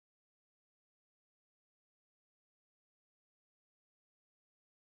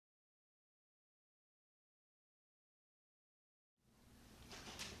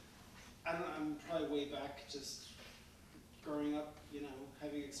probably way back, just growing up, you know,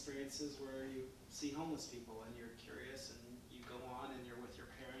 having experiences where you see homeless people and you're curious and you go on and you're with your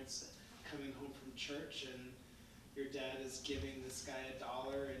parents coming home from church and your dad is giving this guy $1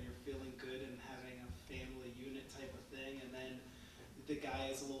 and you're feeling good and having a family unit type of thing, and then the guy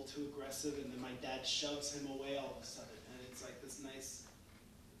is a little too aggressive and then my dad shoves him away all of a sudden, and it's like this nice,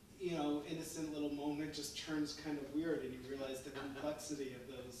 you know, innocent little moment just turns kind of weird, and you realize the complexity of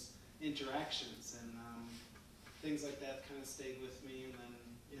those interactions, and things like that kind of stayed with me. And then,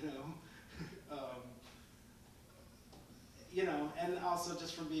 you know, and also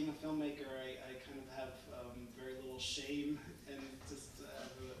just from being a filmmaker, I kind of have very little shame and just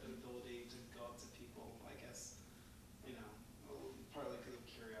have an ability to go up to people, I guess, you know, partly because of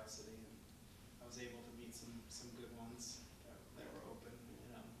curiosity, and I was able to meet some good ones that were open,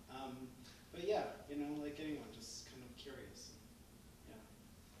 you know. But yeah, you know, like anyone, just kind of curious. Yeah.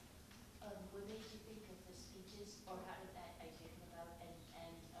 What made you think of the speeches, or how did that idea come about, and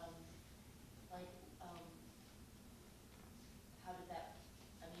how did that,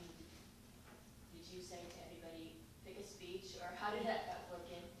 I mean, did you say to anybody, pick a speech, or how did that work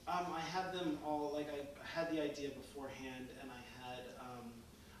in? I had them all, like I had the idea beforehand, and I had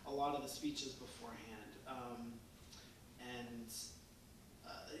a lot of the speeches beforehand, and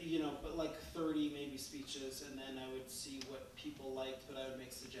you know, but like 30 maybe speeches, and then I would see what people liked, but I would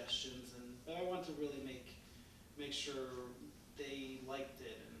make suggestions, but I wanted to really make sure they liked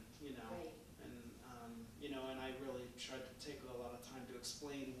it, and you know, Right. and you know, and I really tried to take a lot of time to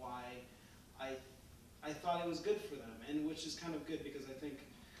explain why I thought it was good for them, and which is kind of good, because I think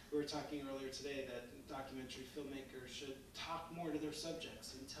we were talking earlier today that documentary filmmakers should talk more to their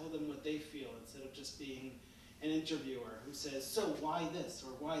subjects and tell them what they feel, instead of just being an interviewer who says, so why this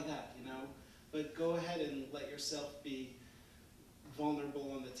or why that, you know? But go ahead and let yourself be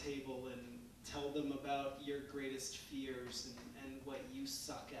vulnerable on the table and tell them about your greatest fears and what you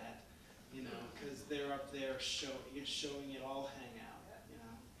suck at, you know, because they're up there showing it all hang out, you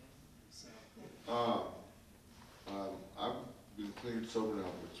know? So. I've been clean sober now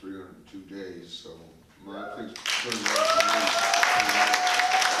for 302 days, so my thing's turning out to me.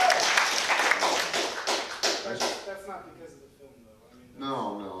 That's not because of the film, though. I mean, No,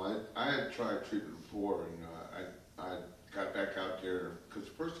 I had tried treatment before, and I got back out there, because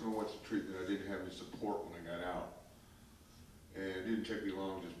the first time I went to treatment, I didn't have any support when I got out. And it didn't take me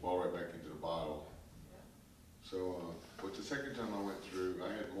long to just fall right back into the bottle. So, but the second time I went through, I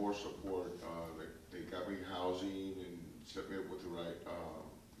had more support. They got me housing and set me up with the right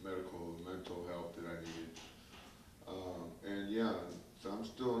medical and mental help that I needed. And yeah, so I'm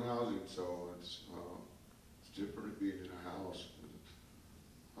still in housing, so it's different being in a house.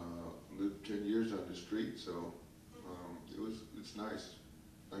 Lived 10 years on the street, so it's nice.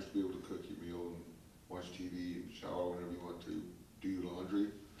 Nice to be able to cook your meal and watch TV and shower whenever you want to, do your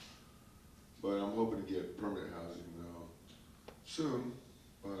laundry. But I'm hoping to get permanent housing soon.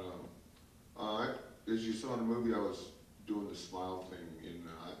 But as you saw in the movie, I was doing the smile thing, and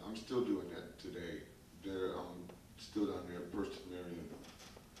I'm still doing that today. I'm still down there at First and Marion.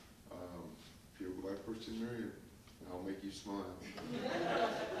 If you ever go by First and Marion, I'll make you smile. I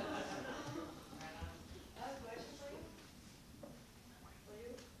have a question for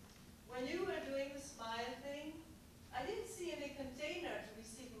you. When you were doing the smile thing, I didn't see any container to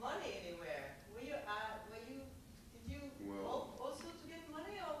receive money anywhere. Did you also to get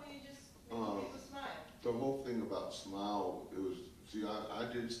money, or were you just making people smile? The whole thing about smile, it was, see, I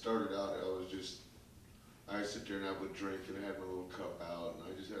did start it out, I sit there and I would drink, and I had my little cup out, and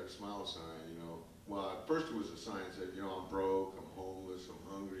I just had a smile sign, you know. Well, at first it was a sign that said, you know, I'm broke, I'm homeless, I'm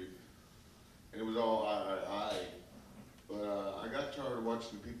hungry, and it was all I. But I got tired of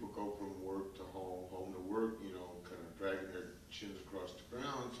watching people go from work to home, home to work, you know, kind of dragging their chins across the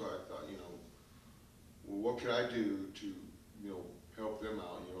ground. So I thought, you know, well, what could I do to, you know, help them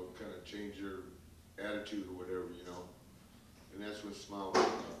out, you know, kind of change their attitude or whatever, you know. And that's when Smile came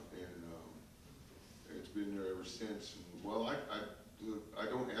up, and it's been there ever since. And, well, I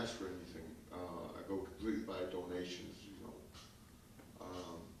don't ask for anything. I go completely by donations, you know.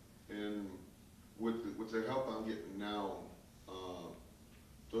 And with the help I'm getting now,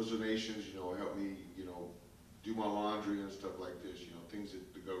 those donations, you know, help me, you know, do my laundry and stuff like this, you know, things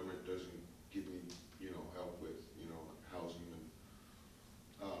that the government doesn't give me, you know, help with, you know, housing and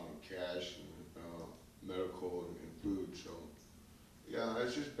cash and medical and food. So yeah,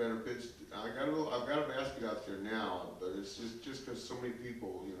 it's just benefits. I've got a basket out there now, but it's just because so many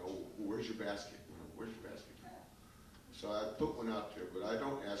people, you know, where's your basket? You know, where's your basket? So I put one out there, but I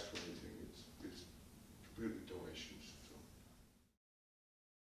don't ask for anything.